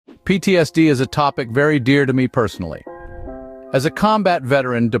PTSD is a topic very dear to me personally. As a combat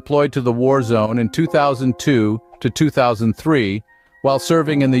veteran deployed to the war zone in 2002 to 2003, while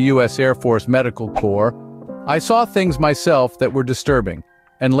serving in the U.S. Air Force Medical Corps, I saw things myself that were disturbing,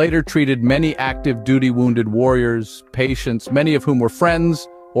 and later treated many active duty wounded warriors, patients, many of whom were friends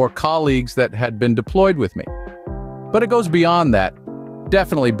or colleagues that had been deployed with me. But it goes beyond that.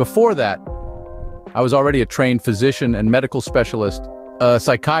 Definitely before that, I was already a trained physician and medical specialist, a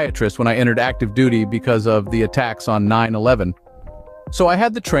psychiatrist when I entered active duty because of the attacks on 9/11. So I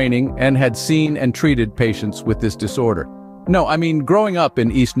had the training and had seen and treated patients with this disorder. No, I mean, growing up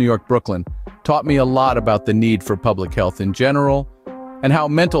in East New York, Brooklyn, taught me a lot about the need for public health in general, and how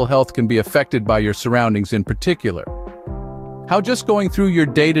mental health can be affected by your surroundings in particular. How just going through your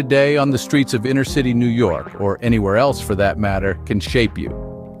day-to-day on the streets of inner-city New York, or anywhere else for that matter, can shape you.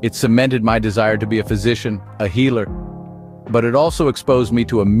 It cemented my desire to be a physician, a healer, but it also exposed me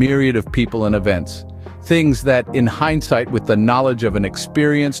to a myriad of people and events. Things that, in hindsight, with the knowledge of an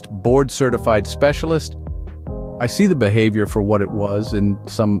experienced, board-certified specialist, I see the behavior for what it was in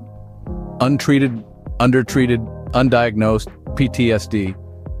some untreated, undertreated, undiagnosed PTSD.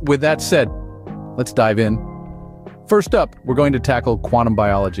 With that said, let's dive in. First up, we're going to tackle quantum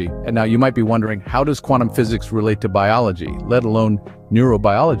biology. And now you might be wondering, how does quantum physics relate to biology, let alone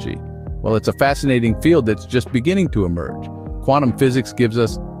neurobiology? Well, it's a fascinating field that's just beginning to emerge. Quantum physics gives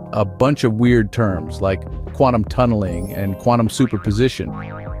us a bunch of weird terms like quantum tunneling and quantum superposition.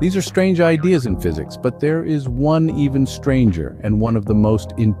 These are strange ideas in physics, but there is one even stranger and one of the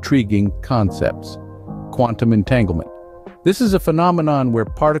most intriguing concepts: quantum entanglement. This is a phenomenon where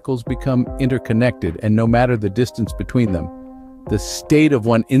particles become interconnected, and no matter the distance between them, the state of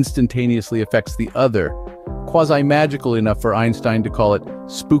one instantaneously affects the other, quasi-magical enough for Einstein to call it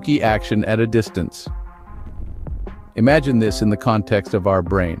spooky action at a distance. Imagine this in the context of our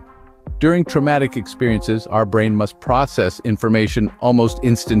brain. During traumatic experiences, our brain must process information almost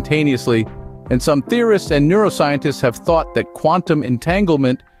instantaneously, and some theorists and neuroscientists have thought that quantum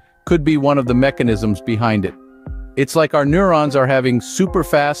entanglement could be one of the mechanisms behind it. It's like our neurons are having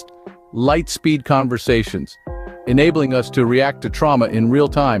super-fast, light-speed conversations, enabling us to react to trauma in real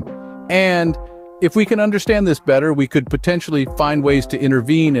time. And if we can understand this better, we could potentially find ways to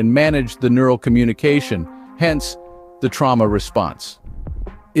intervene and manage the neural communication, hence the trauma response.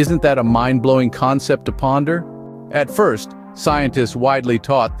 Isn't that a mind-blowing concept to ponder? At first, scientists widely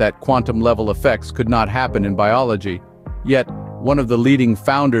taught that quantum-level effects could not happen in biology. Yet, one of the leading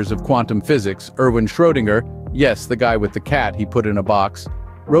founders of quantum physics, Erwin Schrödinger, yes, the guy with the cat he put in a box,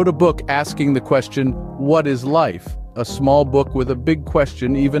 wrote a book asking the question, "What is life?" A small book with a big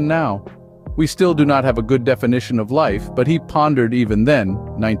question even now. We still do not have a good definition of life, but he pondered even then,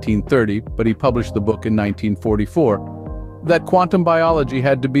 1930, but he published the book in 1944, that quantum biology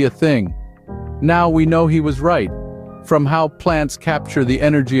had to be a thing. Now we know he was right. From how plants capture the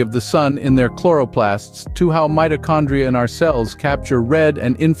energy of the sun in their chloroplasts to how mitochondria in our cells capture red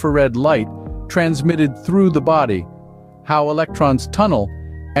and infrared light transmitted through the body, how electrons tunnel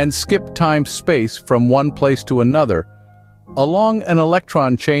and skip time-space from one place to another, along an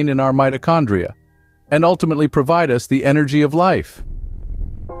electron chain in our mitochondria, and ultimately provide us the energy of life.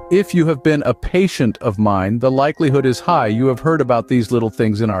 If you have been a patient of mine, the likelihood is high you have heard about these little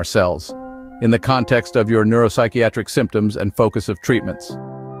things in our cells, in the context of your neuropsychiatric symptoms and focus of treatments.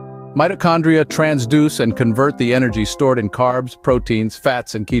 Mitochondria transduce and convert the energy stored in carbs, proteins,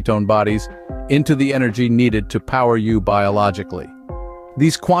 fats, and ketone bodies into the energy needed to power you biologically.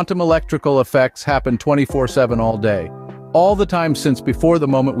 These quantum electrical effects happen 24/7 all day, all the time since before the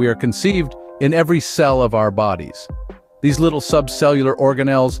moment we are conceived, in every cell of our bodies. These little subcellular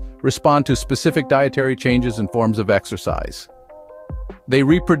organelles respond to specific dietary changes and forms of exercise. They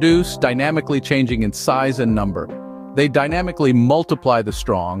reproduce, dynamically changing in size and number. They dynamically multiply the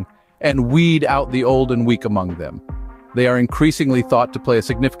strong and weed out the old and weak among them. They are increasingly thought to play a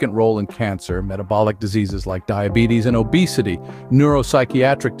significant role in cancer, metabolic diseases like diabetes and obesity,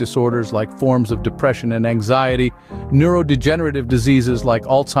 neuropsychiatric disorders like forms of depression and anxiety, neurodegenerative diseases like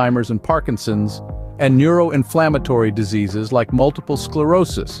Alzheimer's and Parkinson's, and neuroinflammatory diseases like multiple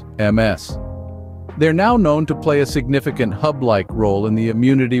sclerosis, MS. They're now known to play a significant hub-like role in the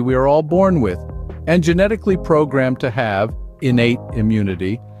immunity we are all born with, and genetically programmed to have innate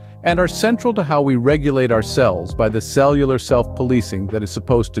immunity, and are central to how we regulate our cells by the cellular self-policing that is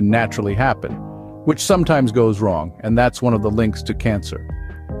supposed to naturally happen, which sometimes goes wrong, and that's one of the links to cancer.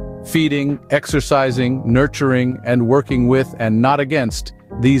 Feeding, exercising, nurturing, and working with and not against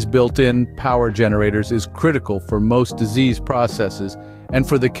these built-in power generators is critical for most disease processes and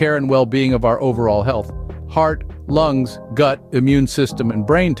for the care and well-being of our overall health. Heart, lungs, gut, immune system, and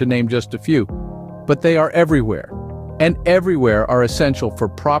brain, to name just a few. But they are everywhere, and everywhere are essential for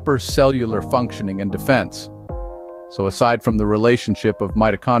proper cellular functioning and defense. So aside from the relationship of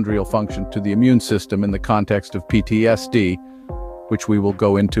mitochondrial function to the immune system in the context of PTSD, which we will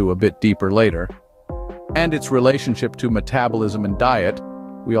go into a bit deeper later, and its relationship to metabolism and diet,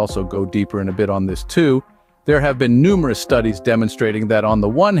 we also go deeper in a bit on this too, there have been numerous studies demonstrating that on the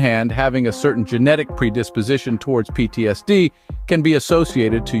one hand, having a certain genetic predisposition towards PTSD can be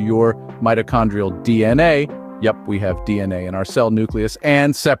associated to your mitochondrial DNA. Yep, we have DNA in our cell nucleus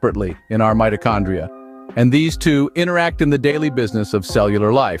and separately in our mitochondria. And these two interact in the daily business of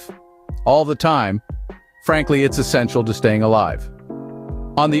cellular life. All the time. Frankly, it's essential to staying alive.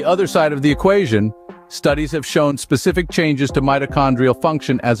 On the other side of the equation, studies have shown specific changes to mitochondrial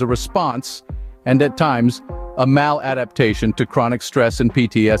function as a response, and at times, a maladaptation to chronic stress and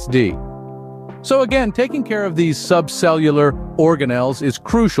PTSD. So again, taking care of these subcellular organelles is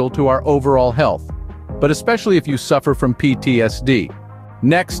crucial to our overall health, but especially if you suffer from PTSD.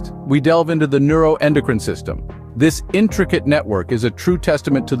 Next, we delve into the neuroendocrine system. This intricate network is a true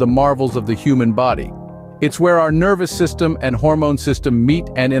testament to the marvels of the human body. It's where our nervous system and hormone system meet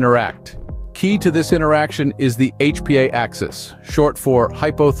and interact. Key to this interaction is the HPA axis, short for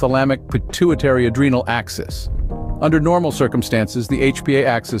hypothalamic pituitary adrenal axis. Under normal circumstances, the HPA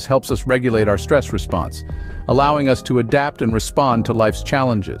axis helps us regulate our stress response, allowing us to adapt and respond to life's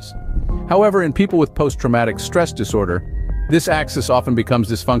challenges. However, in people with post-traumatic stress disorder, this axis often becomes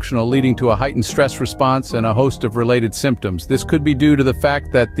dysfunctional, leading to a heightened stress response and a host of related symptoms. This could be due to the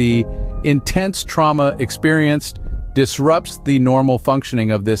fact that the intense trauma experienced disrupts the normal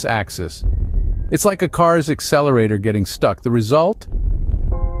functioning of this axis. It's like a car's accelerator getting stuck. The result?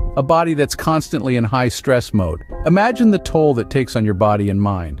 A body that's constantly in high stress mode. Imagine the toll that takes on your body and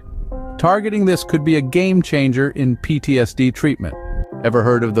mind. Targeting this could be a game changer in PTSD treatment. Ever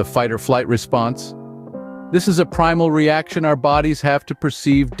heard of the fight-or-flight response? This is a primal reaction our bodies have to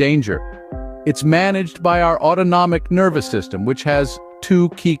perceive danger. It's managed by our autonomic nervous system, which has two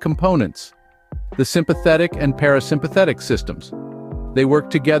key components: the sympathetic and parasympathetic systems. They work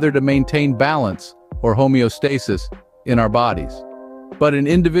together to maintain balance, or homeostasis, in our bodies. But in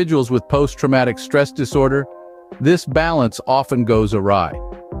individuals with post-traumatic stress disorder, this balance often goes awry.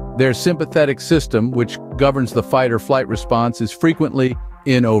 Their sympathetic system, which governs the fight-or-flight response, is frequently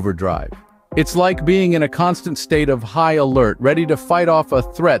in overdrive. It's like being in a constant state of high alert, ready to fight off a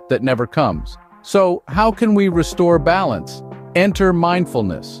threat that never comes. So, how can we restore balance? Enter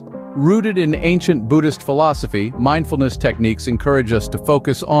mindfulness. Rooted in ancient Buddhist philosophy, mindfulness techniques encourage us to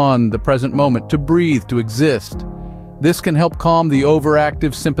focus on the present moment, to breathe, to exist. This can help calm the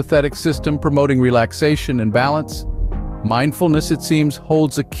overactive sympathetic system, promoting relaxation and balance. Mindfulness, it seems,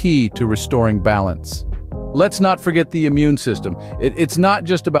 holds a key to restoring balance. Let's not forget the immune system. It's not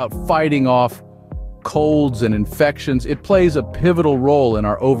just about fighting off colds and infections. It plays a pivotal role in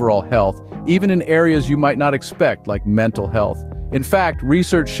our overall health, even in areas you might not expect, like mental health. In fact,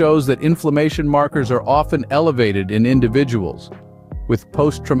 research shows that inflammation markers are often elevated in individuals with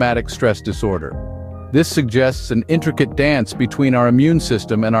post-traumatic stress disorder. This suggests an intricate dance between our immune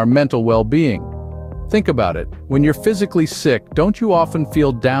system and our mental well-being. Think about it. When you're physically sick, don't you often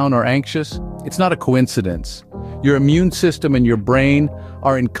feel down or anxious? It's not a coincidence. Your immune system and your brain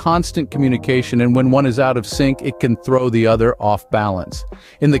are in constant communication, and when one is out of sync, it can throw the other off balance.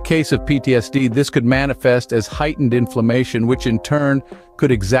 In the case of PTSD, this could manifest as heightened inflammation, which in turn could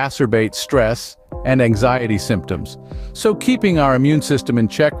exacerbate stress and anxiety symptoms. So keeping our immune system in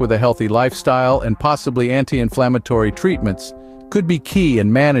check with a healthy lifestyle and possibly anti-inflammatory treatments could be key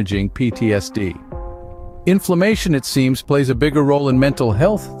in managing PTSD. Inflammation, it seems, plays a bigger role in mental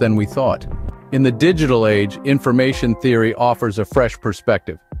health than we thought. In the digital age, information theory offers a fresh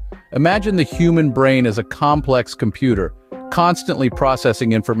perspective. Imagine the human brain as a complex computer, constantly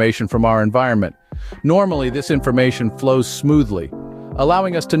processing information from our environment. Normally, this information flows smoothly,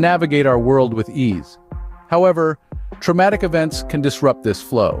 allowing us to navigate our world with ease. However, traumatic events can disrupt this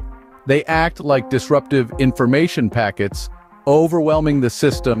flow. They act like disruptive information packets, overwhelming the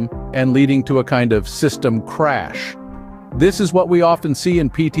system and leading to a kind of system crash. This is what we often see in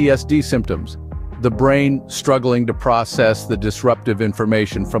PTSD symptoms, the brain struggling to process the disruptive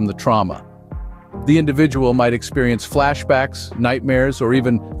information from the trauma. The individual might experience flashbacks, nightmares, or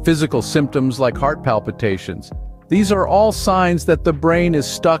even physical symptoms like heart palpitations. These are all signs that the brain is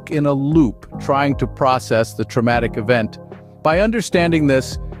stuck in a loop trying to process the traumatic event. By understanding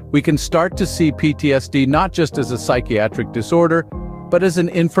this, we can start to see PTSD not just as a psychiatric disorder, but as an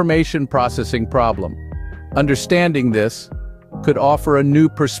information processing problem. Understanding this could offer a new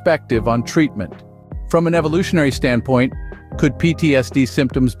perspective on treatment. From an evolutionary standpoint, could PTSD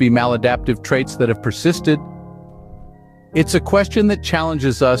symptoms be maladaptive traits that have persisted? It's a question that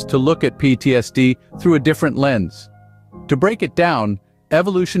challenges us to look at PTSD through a different lens. To break it down,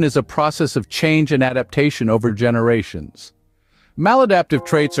 evolution is a process of change and adaptation over generations. Maladaptive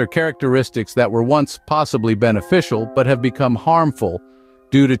traits are characteristics that were once possibly beneficial but have become harmful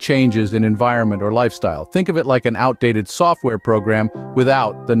due to changes in environment or lifestyle. Think of it like an outdated software program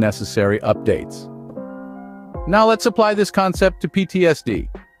without the necessary updates. Now let's apply this concept to PTSD.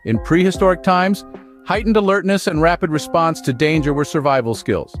 In prehistoric times, heightened alertness and rapid response to danger were survival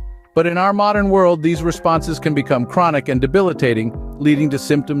skills. But in our modern world, these responses can become chronic and debilitating, leading to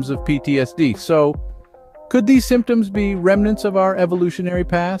symptoms of PTSD. So, could these symptoms be remnants of our evolutionary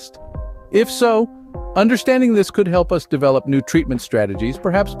past? If so, understanding this could help us develop new treatment strategies,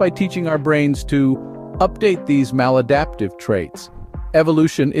 perhaps by teaching our brains to update these maladaptive traits.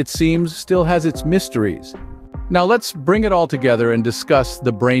 Evolution, it seems, still has its mysteries. Now let's bring it all together and discuss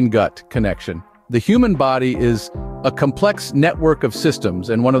the brain-gut connection. The human body is a complex network of systems,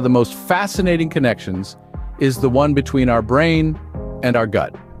 and one of the most fascinating connections is the one between our brain and our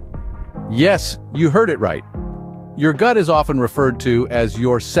gut. Yes, you heard it right. Your gut is often referred to as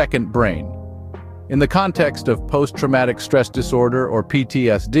your second brain. In the context of post-traumatic stress disorder or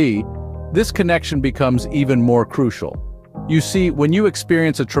PTSD, this connection becomes even more crucial. You see, when you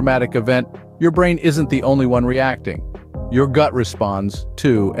experience a traumatic event, your brain isn't the only one reacting. Your gut responds,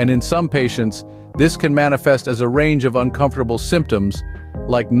 too, and in some patients, this can manifest as a range of uncomfortable symptoms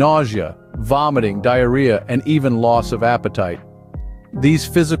like nausea, vomiting, diarrhea, and even loss of appetite. These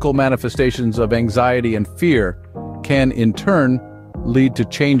physical manifestations of anxiety and fear can, in turn, lead to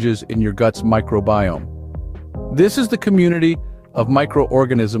changes in your gut's microbiome. This is the community of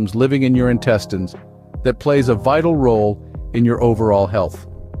microorganisms living in your intestines that plays a vital role in your overall health.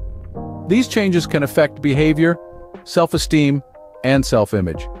 These changes can affect behavior, self-esteem, and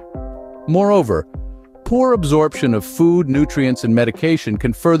self-image. Moreover, poor absorption of food, nutrients, and medication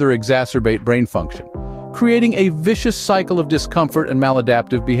can further exacerbate brain function, creating a vicious cycle of discomfort and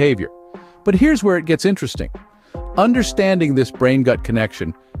maladaptive behavior. But here's where it gets interesting. Understanding this brain-gut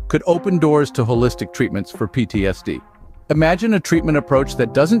connection could open doors to holistic treatments for PTSD. Imagine a treatment approach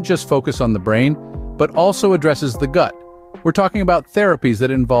that doesn't just focus on the brain, but also addresses the gut. We're talking about therapies that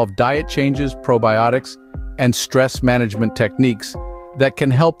involve diet changes, probiotics, and stress management techniques that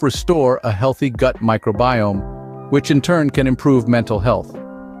can help restore a healthy gut microbiome, which in turn can improve mental health.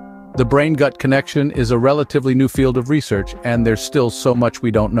 The brain-gut connection is a relatively new field of research, and there's still so much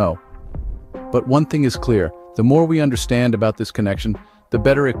we don't know. But one thing is clear, the more we understand about this connection, the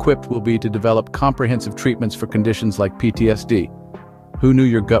better equipped we'll be to develop comprehensive treatments for conditions like PTSD. Who knew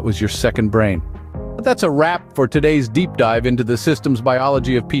your gut was your second brain? But that's a wrap for today's deep dive into the systems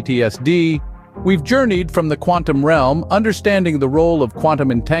biology of PTSD. We've journeyed from the quantum realm, understanding the role of quantum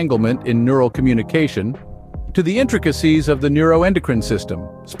entanglement in neural communication, to the intricacies of the neuroendocrine system,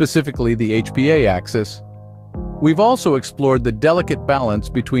 specifically the HPA axis. We've also explored the delicate balance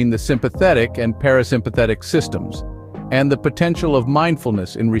between the sympathetic and parasympathetic systems, and the potential of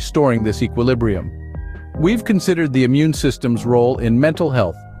mindfulness in restoring this equilibrium. We've considered the immune system's role in mental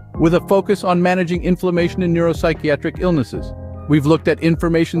health, with a focus on managing inflammation in neuropsychiatric illnesses. We've looked at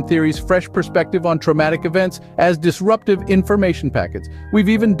information theory's fresh perspective on traumatic events as disruptive information packets. We've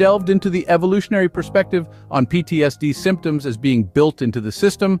even delved into the evolutionary perspective on PTSD symptoms as being built into the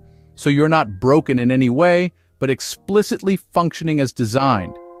system, so you're not broken in any way, but explicitly functioning as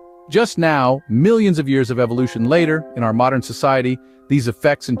designed. Just now, millions of years of evolution later, in our modern society, these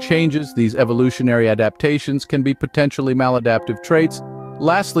effects and changes, these evolutionary adaptations, can be potentially maladaptive traits.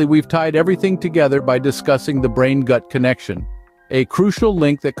 Lastly, we've tied everything together by discussing the brain-gut connection, a crucial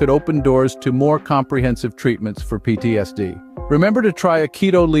link that could open doors to more comprehensive treatments for PTSD. Remember to try a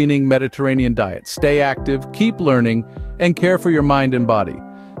keto-leaning Mediterranean diet. Stay active, keep learning, and care for your mind and body.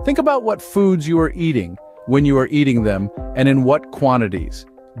 Think about what foods you are eating, when you are eating them, and in what quantities.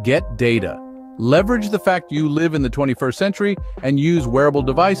 Get data. Leverage the fact you live in the 21st century and use wearable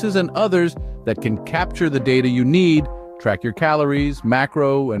devices and others that can capture the data you need. Track your calories,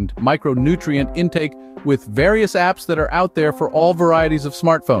 macro and micronutrient intake with various apps that are out there for all varieties of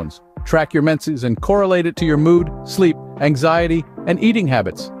smartphones. Track your menses and correlate it to your mood, sleep, anxiety, and eating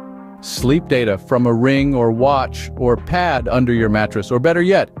habits. Sleep data from a ring or watch or pad under your mattress, or better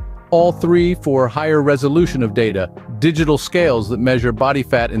yet, all three for higher resolution of data. Digital scales that measure body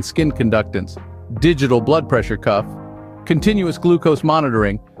fat and skin conductance. Digital blood pressure cuff. Continuous glucose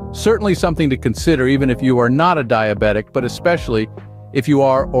monitoring. Certainly something to consider even if you are not a diabetic, but especially if you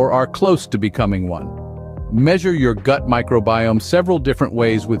are or are close to becoming one. Measure your gut microbiome several different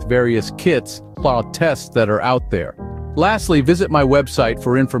ways with various kits or tests that are out there. Lastly, visit my website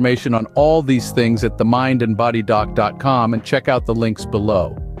for information on all these things at themindandbodydoc.com and check out the links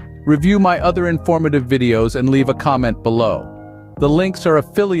below. Review my other informative videos and leave a comment below. The links are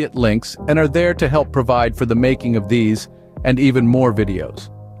affiliate links and are there to help provide for the making of these and even more videos.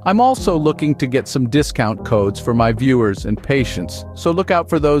 I'm also looking to get some discount codes for my viewers and patients, so look out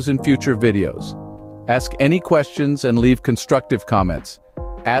for those in future videos. Ask any questions and leave constructive comments.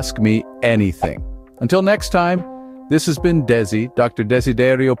 Ask me anything. Until next time, this has been Dr.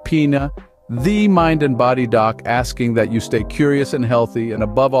 Desiderio Pina, the Mind and Body Doc, asking that you stay curious and healthy, and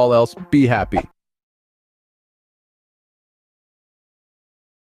above all else, be happy.